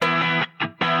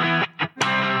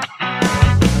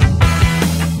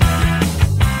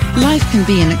Life can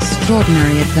be an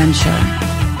extraordinary adventure.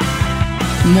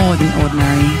 More than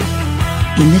ordinary.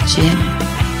 In the gym.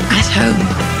 At home.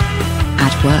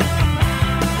 At work.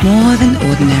 More than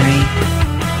ordinary.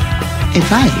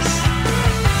 Advice.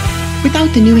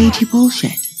 Without the new agey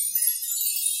bullshit.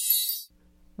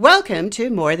 Welcome to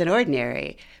More Than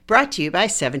Ordinary, brought to you by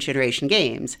 7th Generation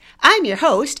Games. I'm your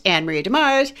host, Anne-Marie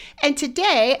DeMars, and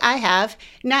today I have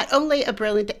not only a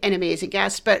brilliant and amazing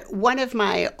guest, but one of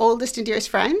my oldest and dearest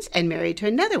friends, and married to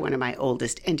another one of my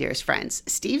oldest and dearest friends,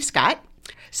 Steve Scott.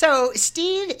 So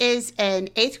Steve is an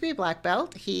 8th grade black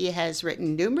belt. He has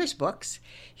written numerous books.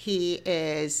 He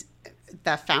is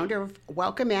the founder of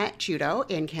Welcome at Judo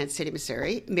in Kansas City,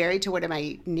 Missouri, married to one of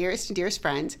my nearest and dearest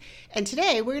friends. And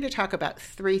today we're going to talk about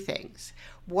three things.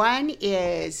 One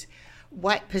is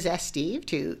what possessed Steve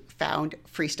to found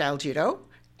Freestyle Judo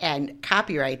and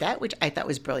copyright that, which I thought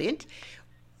was brilliant.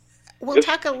 We'll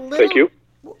talk a little... Thank you.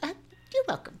 You're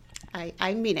welcome.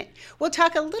 I mean it. We'll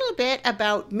talk a little bit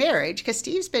about marriage, because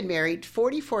Steve's been married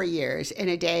 44 years in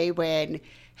a day when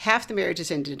half the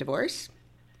marriages end in divorce.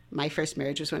 My first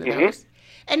marriage was one of those.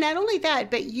 And not only that,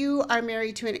 but you are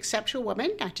married to an exceptional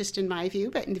woman, not just in my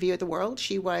view, but in the view of the world.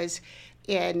 She was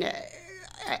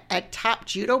a top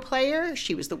judo player.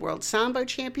 She was the world sambo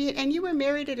champion. And you were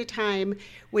married at a time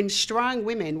when strong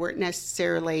women weren't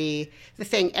necessarily the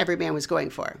thing every man was going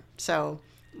for. So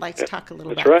let's talk a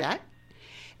little about that.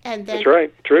 And then that's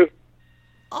right. True.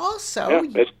 Also, how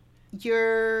many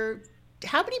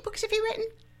books have you written?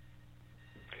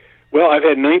 Well, I've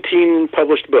had 19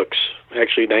 published books,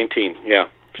 actually 19, yeah.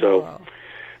 So, I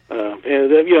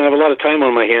have a lot of time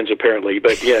on my hands apparently,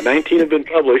 but yeah, 19 have been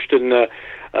published, and a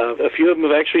few of them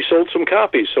have actually sold some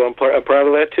copies, so I'm proud of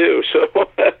that too. So, all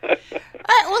right,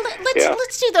 well,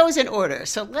 let's do those in order.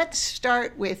 So let's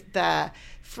start with the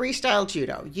freestyle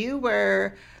judo. You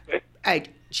were a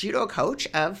judo coach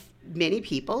of many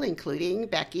people, including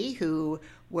Becky, who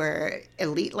were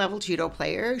elite level judo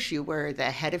players. You were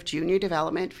the head of junior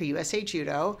development for USA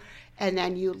Judo. And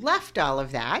then you left all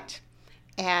of that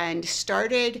and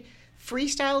started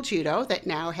Freestyle Judo, that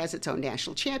now has its own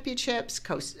national championships,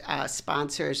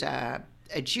 sponsors a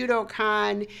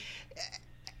JudoCon.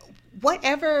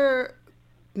 Whatever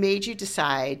made you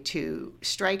decide to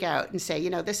strike out and say,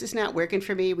 this is not working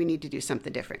for me, we need to do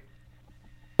something different?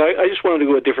 I just wanted to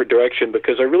go a different direction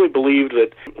because I really believed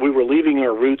that we were leaving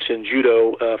our roots in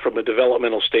judo from a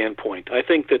developmental standpoint. I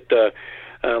think that,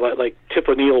 like Tip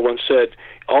O'Neill once said,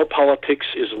 all politics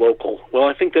is local. Well,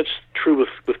 I think that's true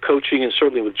with coaching and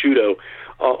certainly with judo.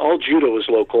 All judo is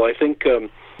local. I think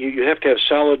you have to have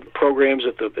solid programs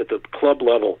at the club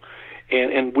level.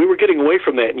 And we were getting away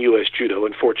from that in U.S. Judo,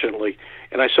 unfortunately.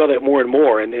 And I saw that more and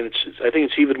more, and I think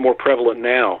it's even more prevalent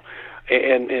now.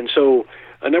 And so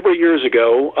a number of years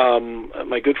ago,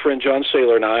 my good friend John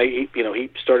Saylor and I, he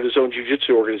started his own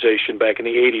jiu-jitsu organization back in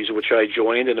the 80s, which I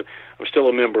joined, and I'm still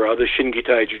a member of, the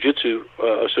Shingitai Jiu-Jitsu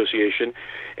Association.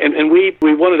 And we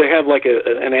wanted to have like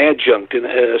an adjunct and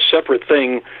a separate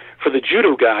thing for the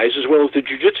judo guys as well as the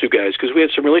jiu-jitsu guys, because we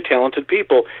had some really talented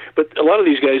people, but a lot of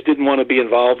these guys didn't want to be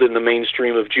involved in the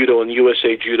mainstream of judo and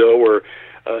USA Judo or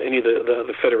any of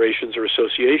the federations or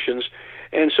associations.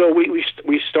 And so we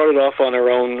started off on our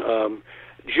own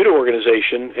judo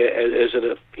organization as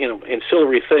an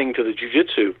ancillary thing to the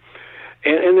jiu-jitsu.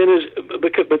 And then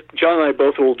but John and I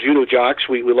both are old judo jocks.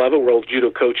 We love it. We're old judo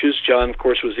coaches. John, of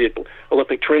course, was the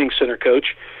Olympic Training Center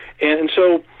coach. And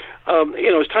so,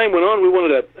 as time went on, we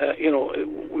wanted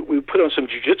to, we put on some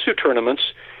jiu-jitsu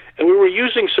tournaments, and we were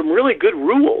using some really good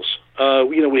rules.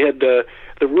 We had the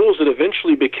rules that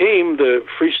eventually became the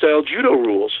freestyle judo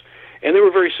rules, and they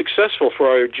were very successful for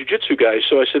our jiu-jitsu guys.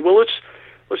 So I said, well, let's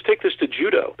take this to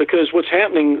judo, because what's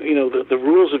happening, the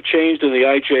rules have changed in the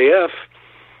IJF,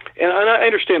 and I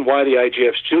understand why the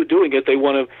IJF's doing it. They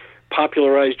want to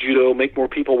popularize judo, make more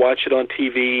people watch it on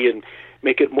TV, and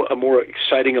make it a more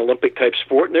exciting Olympic-type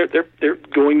sport, and they're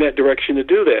going that direction to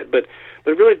do that. But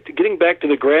really, getting back to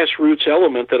the grassroots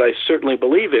element that I certainly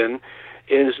believe in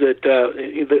is that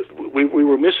we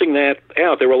were missing that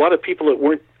out. There were a lot of people that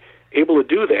weren't able to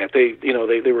do that.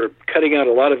 They were cutting out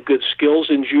a lot of good skills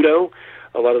in judo.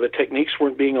 A lot of the techniques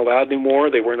weren't being allowed anymore.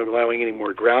 They weren't allowing any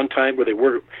more ground time, where they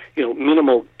were,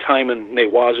 minimal time in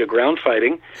Newaza ground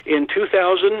fighting. In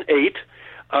 2008,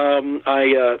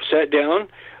 I sat down,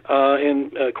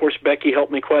 and of course Becky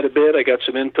helped me quite a bit. I got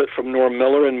some input from Norm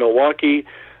Miller in Milwaukee.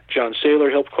 John Saylor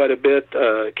helped quite a bit.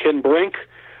 Ken Brink,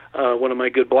 one of my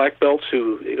good black belts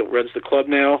who runs the club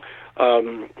now,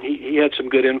 he had some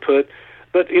good input.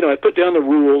 But, I put down the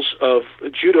rules of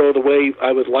judo the way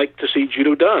I would like to see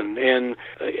judo done. And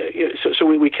so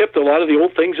we kept a lot of the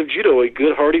old things of judo, a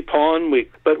good hardy pawn.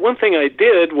 But one thing I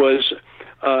did was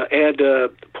add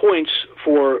points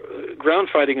for ground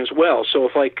fighting as well. So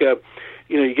if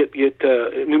you get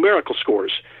numerical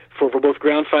scores for both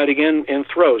ground fighting and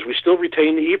throws. We still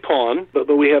retain the e-pawn, but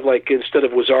we have, instead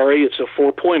of Wazari, it's a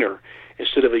 4-pointer.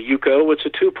 Instead of a Yuko, it's a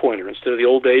 2-pointer. Instead of the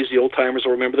old days, the old-timers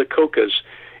will remember the Kokas.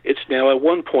 It's now a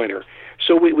 1-pointer.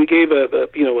 So we gave a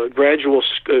gradual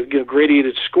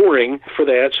gradiated scoring for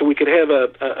that, so we could have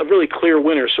a really clear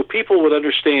winner, so people would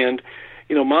understand.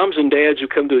 Moms and dads who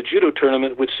come to a judo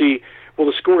tournament would see, well,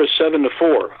 the score is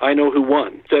 7-4. I know who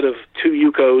won, instead of 2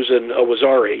 Yukos and a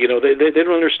Wazari. They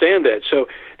don't understand that. So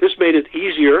this made it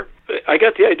easier. I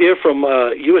got the idea from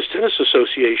U.S. Tennis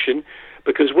Association,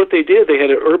 because what they did, they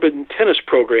had an urban tennis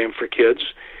program for kids,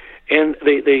 and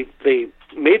they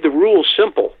made the rules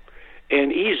simple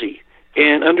and easy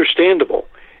and understandable.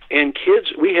 And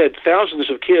kids, we had thousands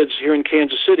of kids here in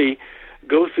Kansas City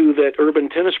go through that urban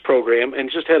tennis program and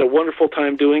just had a wonderful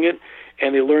time doing it,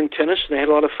 and they learned tennis, and they had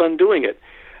a lot of fun doing it.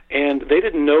 And they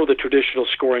didn't know the traditional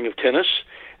scoring of tennis.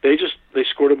 They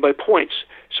scored them by points.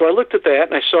 So I looked at that,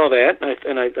 and I saw that,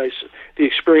 and I the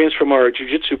experience from our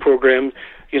jiu-jitsu program,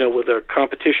 with our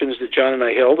competitions that John and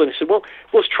I held, and I said, well,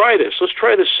 let's try this. Let's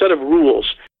try this set of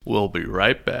rules. We'll be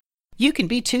right back. You can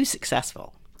be too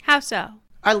successful. How so?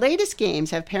 Our latest games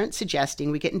have parents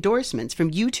suggesting we get endorsements from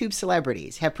YouTube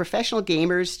celebrities, have professional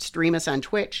gamers stream us on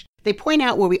Twitch. They point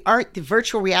out where we aren't the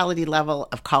virtual reality level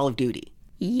of Call of Duty.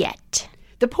 Yet.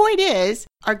 The point is,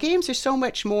 our games are so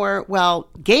much more,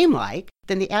 game-like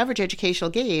than the average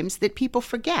educational games that people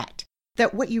forget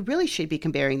that what you really should be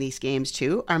comparing these games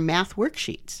to are math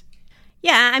worksheets.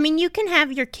 Yeah, you can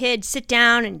have your kids sit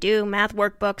down and do math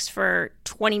workbooks for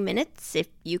 20 minutes, if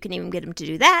you can even get them to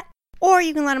do that. Or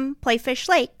you can let them play Fish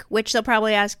Lake, which they'll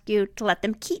probably ask you to let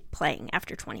them keep playing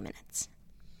after 20 minutes.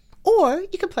 Or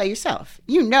you can play yourself.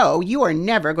 You are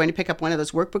never going to pick up one of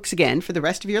those workbooks again for the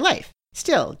rest of your life.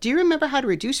 Still, do you remember how to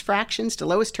reduce fractions to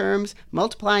lowest terms,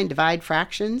 multiply and divide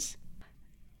fractions?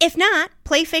 If not,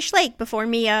 play Fish Lake before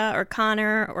Mia or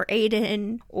Connor or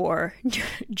Aiden or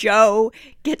Joe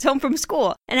gets home from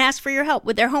school and ask for your help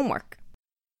with their homework.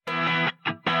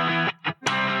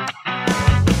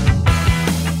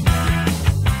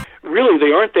 Really,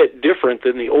 they aren't that different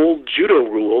than the old judo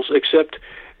rules, except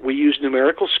we use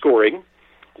numerical scoring.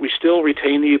 We still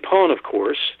retain the ippon, of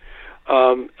course.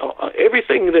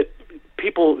 Everything that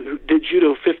people who did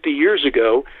judo 50 years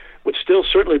ago would still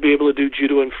certainly be able to do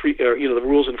judo and the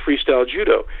rules in freestyle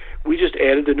judo. We just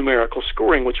added the numerical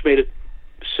scoring, which made it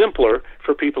simpler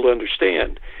for people to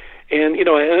understand. And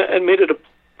I made it a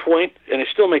point, and I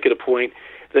still make it a point,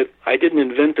 that I didn't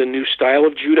invent a new style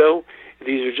of judo.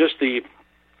 These are just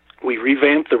we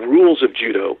revamped the rules of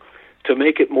judo to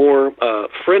make it more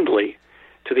friendly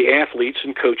to the athletes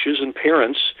and coaches and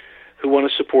parents who want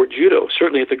to support judo,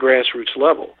 certainly at the grassroots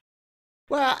level.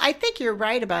 Well, I think you're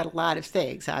right about a lot of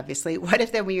things, obviously. What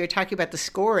if then when you were talking about the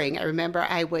scoring, I remember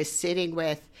I was sitting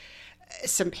with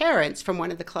some parents from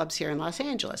one of the clubs here in Los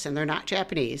Angeles, and they're not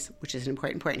Japanese, which is an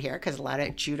important point here because a lot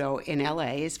of judo in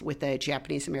LA is with the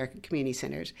Japanese American community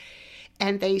centers.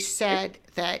 And they said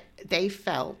that they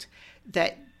felt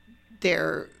that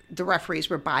the referees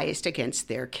were biased against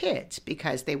their kids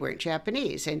because they weren't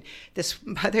Japanese. And this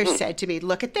mother said to me,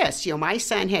 look at this, my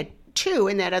son had 2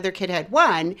 and that other kid had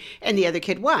 1 and the other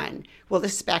kid won. Well,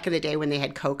 this is back in the day when they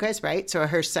had kokas, right? So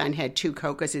her son had 2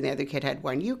 kokas and the other kid had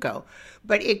 1 yuko.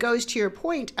 But it goes to your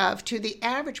point of, to the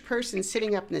average person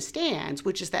sitting up in the stands,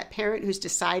 which is that parent who's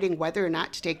deciding whether or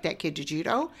not to take that kid to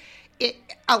judo,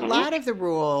 a lot of the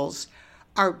rules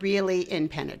are really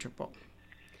impenetrable.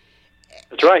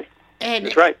 That's right. And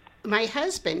that's right. My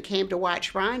husband came to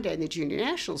watch Rhonda in the Junior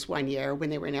Nationals one year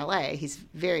when they were in LA. He's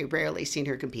very rarely seen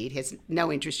her compete. He has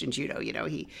no interest in judo.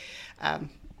 He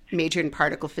majored in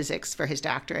particle physics for his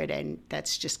doctorate, and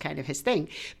that's just kind of his thing.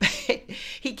 But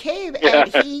he came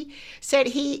and he said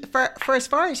for as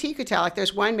far as he could tell,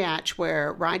 there's one match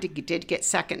where Rhonda did get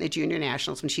second in the Junior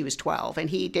Nationals when she was 12, and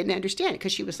he didn't understand it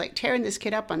because she was tearing this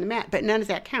kid up on the mat. But none of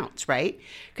that counts, right?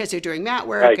 Because they're doing mat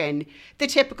work and the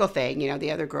typical thing,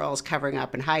 the other girls covering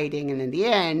up and hiding, and in the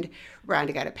end,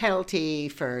 Rhonda got a penalty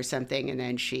for something, and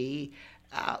then she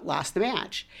lost the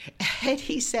match. And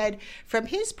he said, from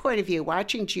his point of view,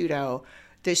 watching judo,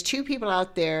 there's 2 people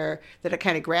out there that are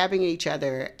kind of grabbing each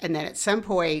other, and then at some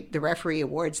point, the referee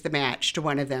awards the match to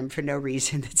one of them for no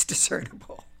reason that's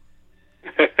discernible.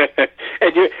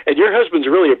 And your husband's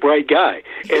really a bright guy.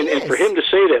 And for him to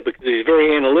say that, because he's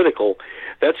very analytical,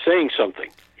 that's saying something.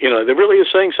 That really is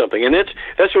saying something, and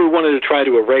that's what we wanted to try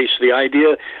to erase, the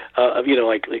idea of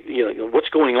what's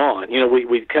going on.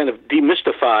 We kind of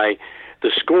demystify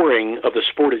the scoring of the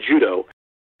sport of judo.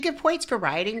 You give points for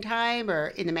riding time or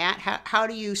in the mat. How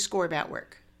do you score mat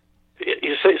work?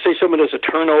 You say someone does a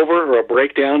turnover or a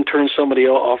breakdown, turn somebody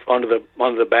off onto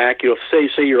the back.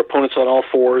 Say your opponent's on all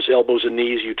fours, elbows and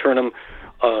knees. You turn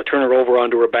her over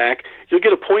onto her back. You'll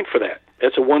get a point for that.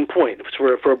 That's a 1 point if it's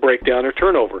for a breakdown or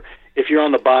turnover. If you're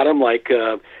on the bottom, like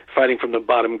fighting from the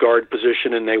bottom guard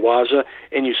position in Newaza,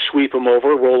 and you sweep them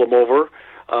over, roll them over,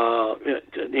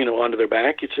 onto their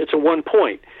back, it's a 1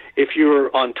 point. If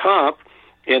you're on top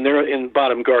and they're in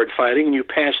bottom guard fighting and you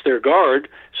pass their guard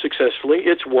successfully,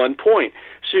 it's 1 point.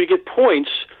 So you get points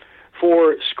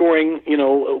for scoring,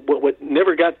 what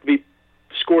never got to be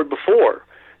scored before.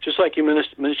 Just like you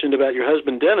mentioned about your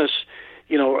husband, Dennis,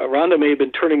 Rhonda may have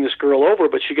been turning this girl over,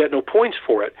 but she got no points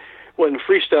for it. Well, in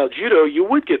freestyle judo, you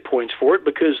would get points for it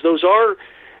because those are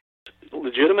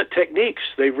legitimate techniques.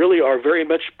 They really are very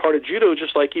much part of judo,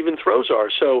 just like even throws are.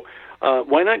 So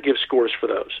why not give scores for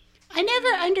those? I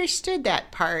never understood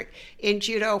that part in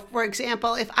judo. For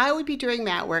example, if I would be doing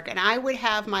mat work and I would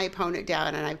have my opponent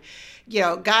down and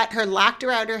I've got her locked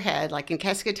around her head, like in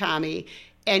Keskatami,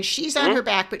 and she's on her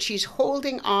back, but she's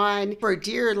holding on for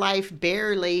dear life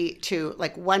barely to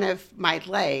like one of my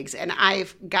legs. And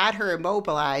I've got her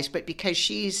immobilized, but because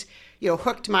she's,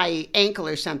 hooked my ankle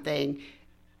or something,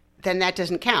 then that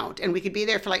doesn't count. And we could be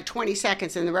there for like 20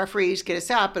 seconds and the referees get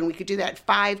us up and we could do that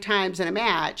 5 times in a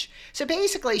match. So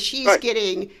basically she's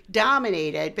getting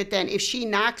dominated, but then if she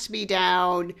knocks me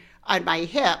down on my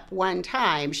hip one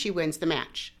time, she wins the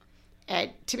match.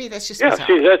 And to me, that's just bizarre.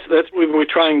 See, that's what we're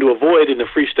trying to avoid in the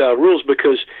freestyle rules,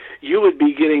 because you would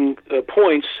be getting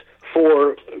points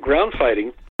for ground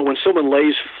fighting when someone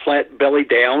lays flat belly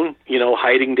down,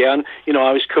 hiding down. I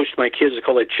always coached my kids to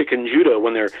call it chicken judo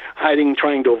when they're hiding,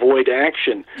 trying to avoid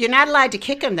action. You're not allowed to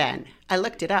kick them then. I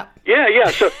looked it up.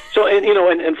 Yeah. So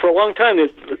and for a long time, the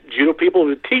judo people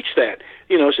would teach that,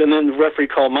 and then the referee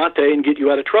call mate and get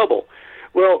you out of trouble.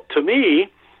 Well, to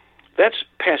me, that's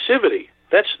passivity.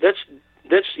 That's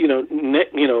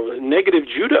negative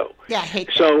judo. Yeah, I hate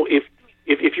that. So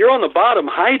if you're on the bottom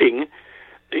hiding,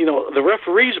 the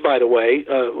referees, by the way,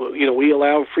 we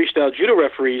allow freestyle judo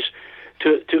referees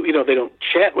to they don't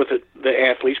chat with the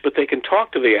athletes, but they can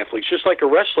talk to the athletes, just like a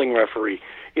wrestling referee.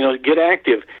 Get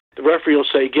active. The referee will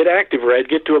say, "Get active, Red.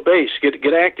 Get to a base.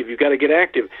 Get active. You've got to get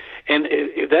active." And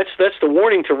that's the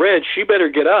warning to Red. She better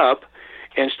get up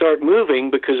and start moving,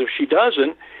 because if she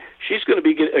doesn't, she's going to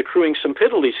be accruing some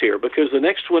penalties here, because the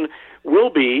next one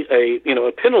will be a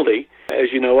penalty.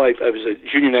 As you know, I was a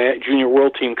junior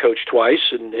world team coach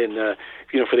twice, and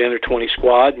for the under 20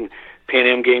 squad, and Pan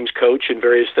Am Games coach, and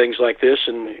various things like this,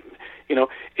 and so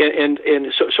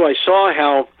I saw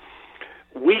how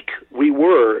weak we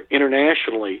were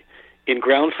internationally in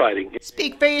ground fighting.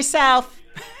 Speak for yourself.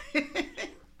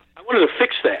 I wanted to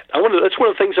fix that. That's one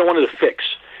of the things I wanted to fix.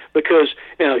 Because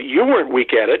you weren't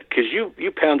weak at it, because you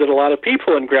pounded a lot of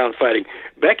people in ground fighting.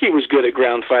 Becky was good at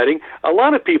ground fighting. A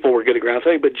lot of people were good at ground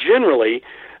fighting, but generally,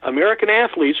 American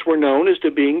athletes were known as to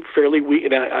being fairly weak.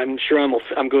 And I'm sure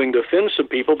I'm going to offend some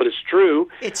people, but it's true.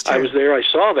 It's true. I was there. I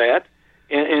saw that,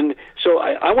 and so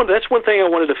I wanted. That's one thing I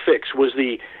wanted to fix, was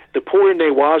the poor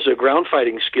Newaza ground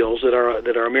fighting skills that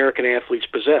our American athletes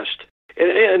possessed. And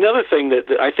another thing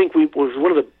that I think was one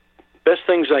of the best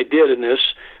things I did in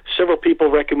this, several people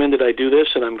recommended I do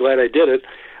this, and I'm glad I did it,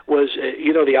 was,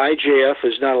 the IJF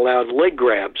is not allowed leg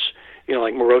grabs,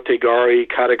 like Morote Gari,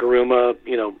 Kataguruma,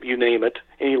 you name it,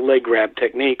 any leg grab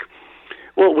technique.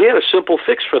 Well, we had a simple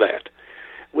fix for that.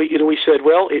 We said,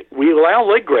 we allow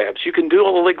leg grabs. You can do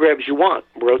all the leg grabs you want,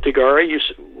 Morote Gari,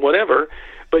 whatever,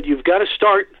 but you've got to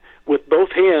start with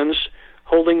both hands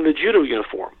holding the judo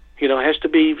uniform. It has to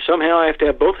be, somehow I have to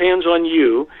have both hands on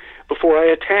you before I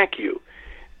attack you.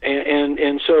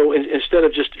 And so instead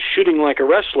of just shooting like a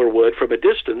wrestler would from a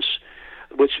distance,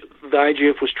 which the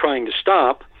IGF was trying to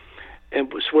stop,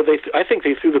 and so I think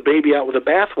they threw the baby out with the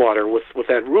bathwater with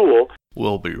that rule.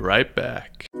 We'll be right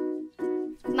back.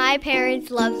 My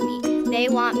parents love me. They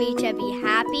want me to be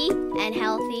happy and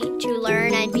healthy, to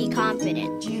learn and be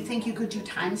confident. Do you think you could do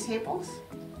times tables?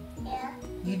 Yeah.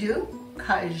 You do?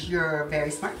 Because you're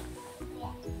very smart?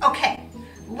 Yeah. Okay.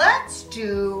 Let's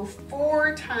do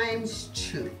 4 times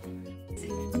 2.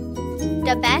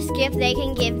 The best gift they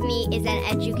can give me is an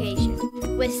education.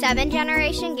 With 7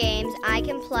 Generation Games, I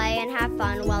can play and have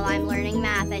fun while I'm learning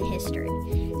math and history.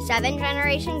 7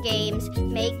 Generation Games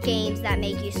make games that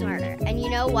make you smarter. And you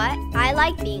know what? I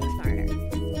like being smarter.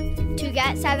 To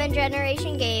get 7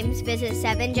 Generation Games, visit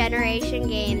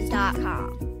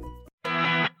 7generationgames.com.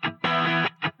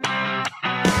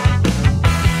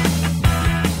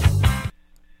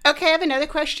 Okay, I have another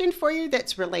question for you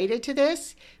that's related to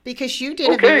this, because you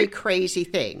did a very crazy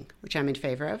thing, which I'm in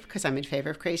favor of, because I'm in favor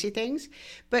of crazy things.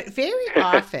 But very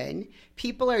often,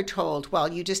 people are told, well,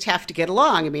 you just have to get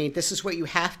along. I mean, this is what you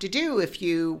have to do if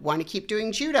you want to keep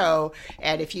doing judo.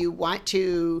 And if you want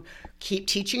to keep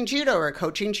teaching judo or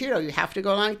coaching judo, you have to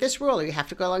go along with this rule, or you have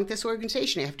to go along with this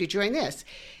organization, you have to join this.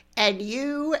 And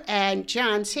you and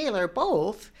John Saylor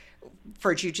both,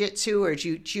 for jiu-jitsu or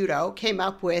judo, came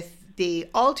up with the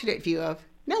alternate view of,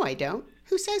 no, I don't.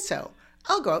 Who says so?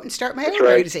 I'll go out and start my own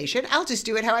organization. I'll just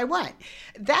do it how I want.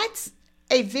 That's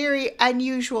a very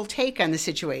unusual take on the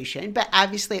situation, but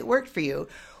obviously it worked for you.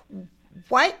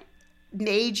 What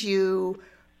made you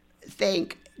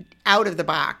think out of the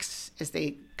box, as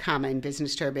the common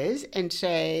business term is, and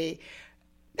say,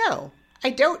 no, I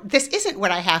don't, this isn't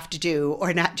what I have to do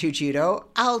or not do judo.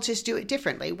 I'll just do it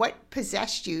differently. What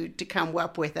possessed you to come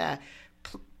up with a,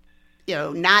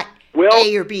 not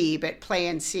A or B, but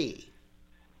plan C?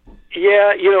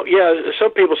 Yeah,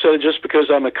 some people said it just because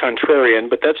I'm a contrarian,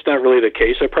 but that's not really the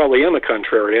case. I probably am a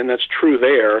contrarian. That's true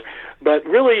there. But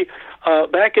really,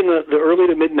 back in the early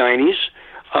to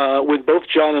mid-'90s, when both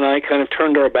John and I kind of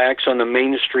turned our backs on the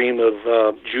mainstream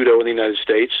of judo in the United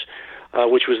States,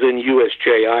 which was then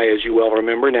USJI, as you well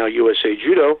remember, now USA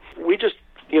Judo, we just,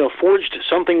 forged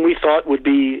something we thought would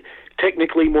be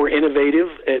technically more innovative,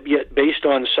 yet based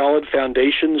on solid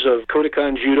foundations of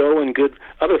Kodokan Judo and good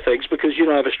other things, because,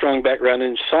 I have a strong background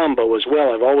in Sambo as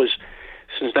well. I've always,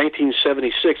 since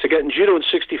 1976, I got in Judo in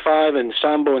 65 and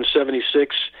Sambo in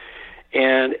 76,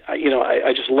 and,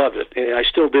 I just loved it, and I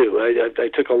still do. I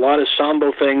took a lot of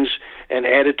Sambo things and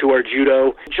added to our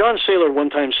Judo. John Saylor one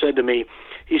time said to me,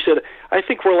 he said, I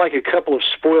think we're like a couple of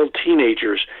spoiled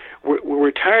teenagers.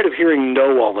 We're tired of hearing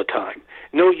no all the time.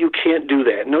 No, you can't do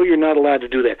that. No, you're not allowed to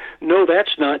do that. No,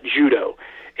 that's not judo.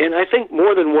 And I think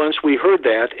more than once we heard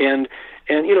that, and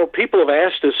people have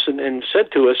asked us and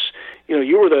said to us,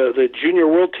 you were the junior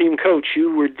world team coach,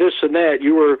 you were this and that,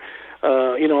 you were,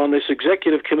 on this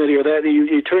executive committee or that,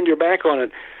 you turned your back on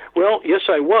it. Well, yes,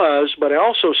 I was, but I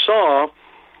also saw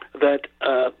that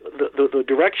the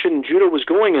direction judo was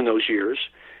going in those years,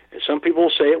 and some people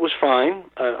say it was fine,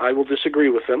 I will disagree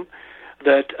with them,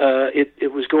 that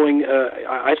it was going,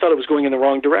 I thought it was going in the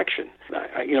wrong direction.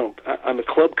 I'm a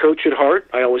club coach at heart.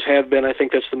 I always have been. I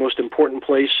think that's the most important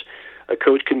place a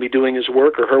coach can be doing his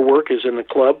work or her work, is in the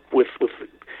club with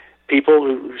people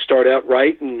who start out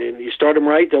right, and you start them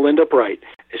right, they'll end up right.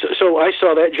 So I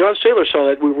saw that. John Saylor saw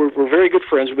that. We're very good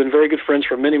friends. We've been very good friends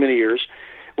for many, many years.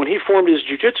 When he formed his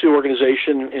jiu-jitsu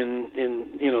organization in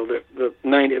the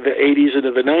 80s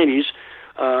into the 90s,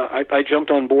 I jumped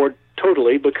on board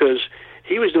totally, because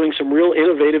he was doing some real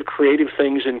innovative, creative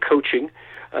things in coaching.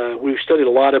 We've studied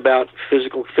a lot about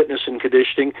physical fitness and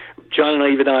conditioning. John and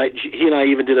he and I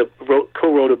even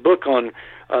co-wrote a book on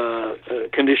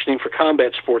conditioning for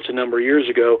combat sports a number of years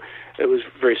ago. It was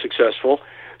very successful.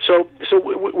 So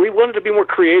we wanted to be more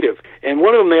creative, and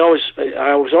one of them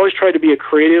I was always trying to be a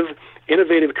creative,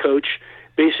 innovative coach,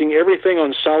 basing everything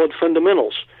on solid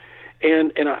fundamentals.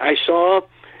 And I saw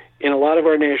in a lot of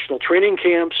our national training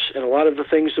camps and a lot of the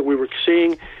things that we were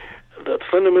seeing, the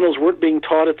fundamentals weren't being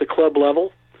taught at the club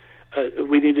level.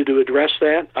 We needed to address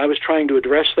that. I was trying to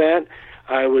address that.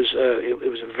 It was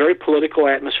a very political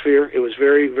atmosphere. It was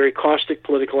very, very caustic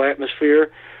political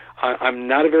atmosphere. I'm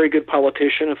not a very good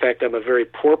politician. In fact, I'm a very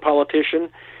poor politician,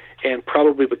 and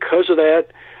probably because of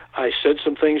that, I said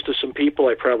some things to some people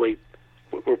I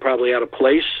were probably out of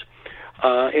place,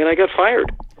 and I got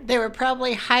fired. They were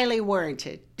probably highly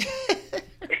warranted.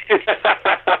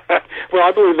 Well,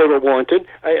 I believe they were warranted.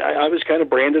 I was kind of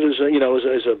branded as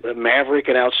a maverick,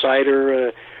 an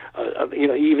outsider.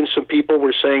 Even some people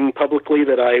were saying publicly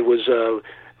that I was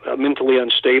mentally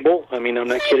unstable. I mean, I'm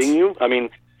not kidding you. I mean,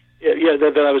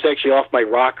 that I was actually off my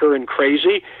rocker and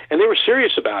crazy, and they were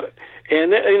serious about it.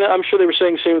 And I'm sure they were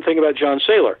saying the same thing about John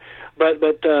Saylor. But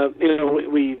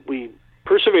we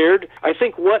persevered. I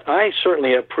think what I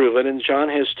certainly have proven, and John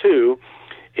has too,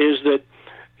 is that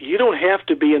you don't have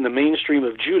to be in the mainstream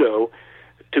of judo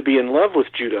to be in love with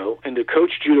judo and to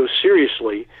coach judo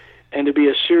seriously and to be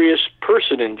a serious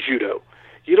person in judo.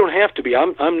 You don't have to be.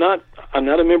 I'm not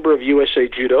a member of USA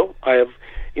Judo. I have,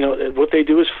 what they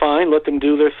do is fine. Let them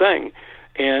do their thing,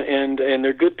 and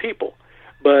they're good people.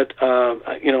 But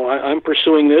I'm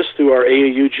pursuing this through our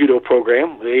AAU judo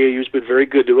program. The AAU's been very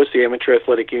good to us, the Amateur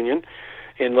Athletic Union,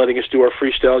 in letting us do our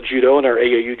freestyle judo and our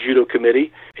AAU judo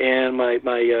committee. And my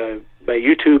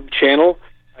YouTube channel,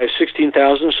 I have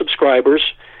 16,000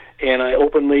 subscribers, and I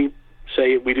openly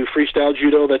say we do freestyle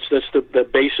judo. That's the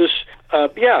basis. I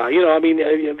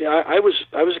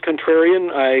was a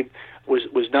contrarian.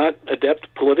 was not adept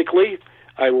politically.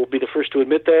 I will be the first to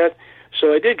admit that.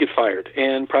 So I did get fired,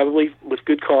 and probably with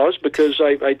good cause, because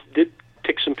I did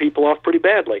tick some people off pretty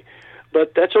badly.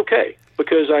 But that's okay,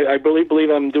 because I really believe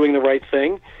I'm doing the right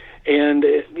thing, and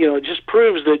it just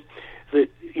proves that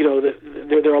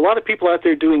there are a lot of people out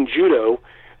there doing judo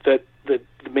that the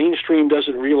mainstream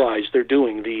doesn't realize they're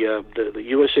doing. The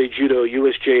USA Judo,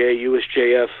 USJA,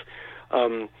 USJF.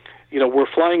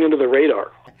 We're flying under the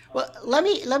radar. Well, let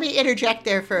me interject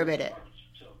there for a minute.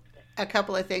 A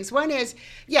couple of things. One is,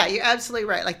 yeah, you're absolutely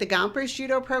right. Like the Gompers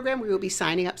Judo program, we will be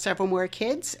signing up several more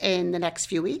kids in the next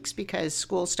few weeks because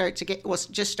school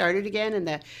just started again, and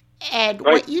right.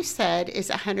 What you said is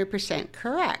 100%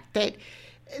 correct. That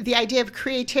the idea of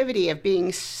creativity, of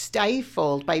being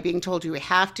stifled by being told you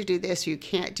have to do this, you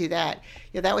can't do that.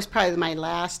 That was probably my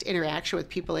last interaction with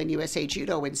people in USA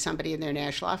Judo, when somebody in their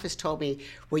national office told me,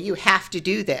 well, you have to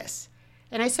do this.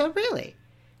 And I said, really?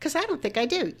 Because I don't think I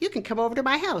do. You can come over to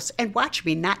my house and watch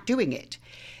me not doing it.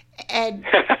 And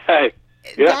yeah,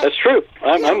 that's true.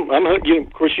 Of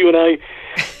course, you and I,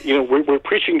 we're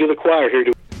preaching to the choir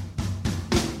here.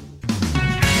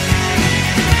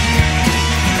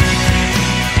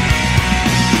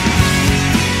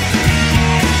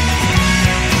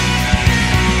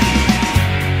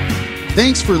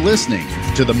 Thanks for listening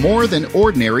to the More Than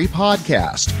Ordinary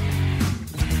podcast.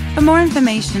 For more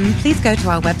information, please go to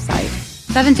our website,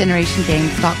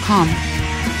 7generationgames.com.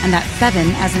 And that's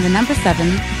 7 as in the number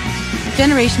 7,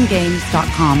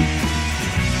 generationgames.com.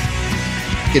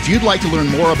 If you'd like to learn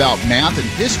more about math and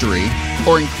history,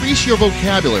 or increase your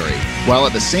vocabulary while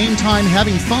at the same time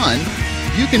having fun,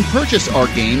 you can purchase our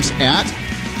games at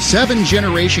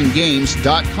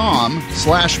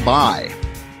 7generationgames.com/buy.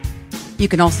 You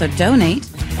can also donate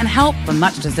and help a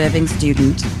much deserving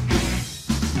student.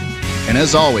 And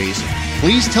as always,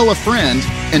 please tell a friend,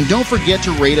 and don't forget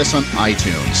to rate us on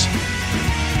iTunes.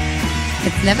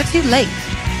 It's never too late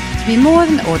to be more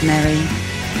than ordinary.